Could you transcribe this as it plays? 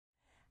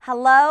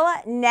Hello,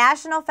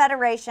 National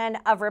Federation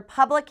of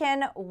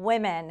Republican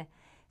Women.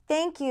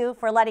 Thank you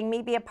for letting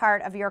me be a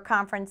part of your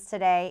conference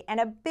today, and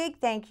a big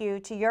thank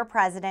you to your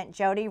president,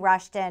 Jody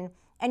Rushton,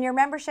 and your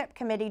membership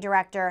committee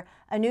director,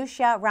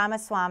 Anusha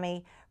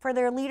Ramaswamy, for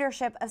their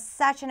leadership of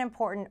such an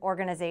important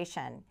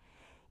organization.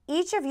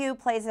 Each of you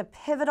plays a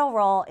pivotal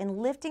role in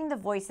lifting the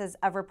voices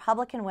of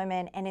Republican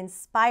women and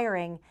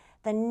inspiring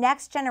the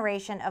next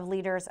generation of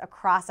leaders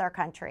across our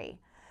country.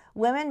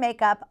 Women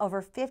make up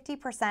over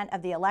 50%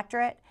 of the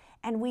electorate,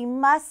 and we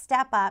must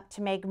step up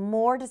to make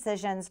more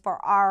decisions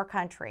for our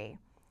country.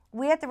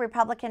 We at the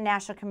Republican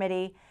National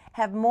Committee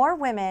have more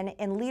women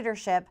in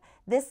leadership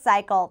this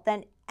cycle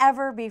than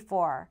ever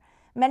before.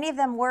 Many of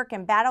them work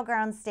in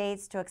battleground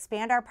states to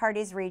expand our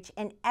party's reach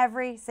in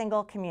every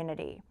single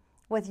community.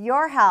 With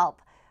your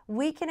help,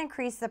 we can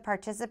increase the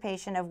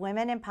participation of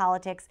women in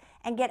politics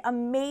and get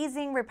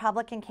amazing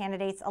Republican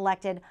candidates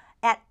elected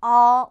at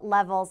all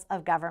levels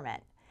of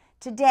government.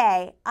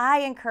 Today,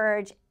 I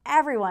encourage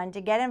everyone to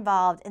get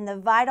involved in the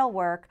vital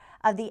work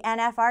of the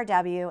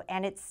NFRW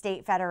and its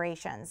state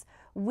federations.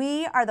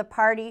 We are the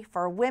party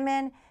for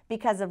women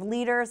because of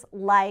leaders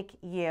like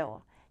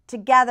you.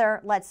 Together,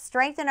 let's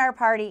strengthen our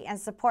party and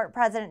support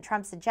President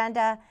Trump's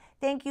agenda.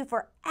 Thank you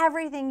for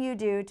everything you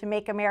do to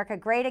make America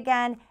great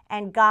again,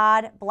 and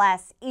God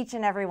bless each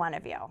and every one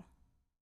of you.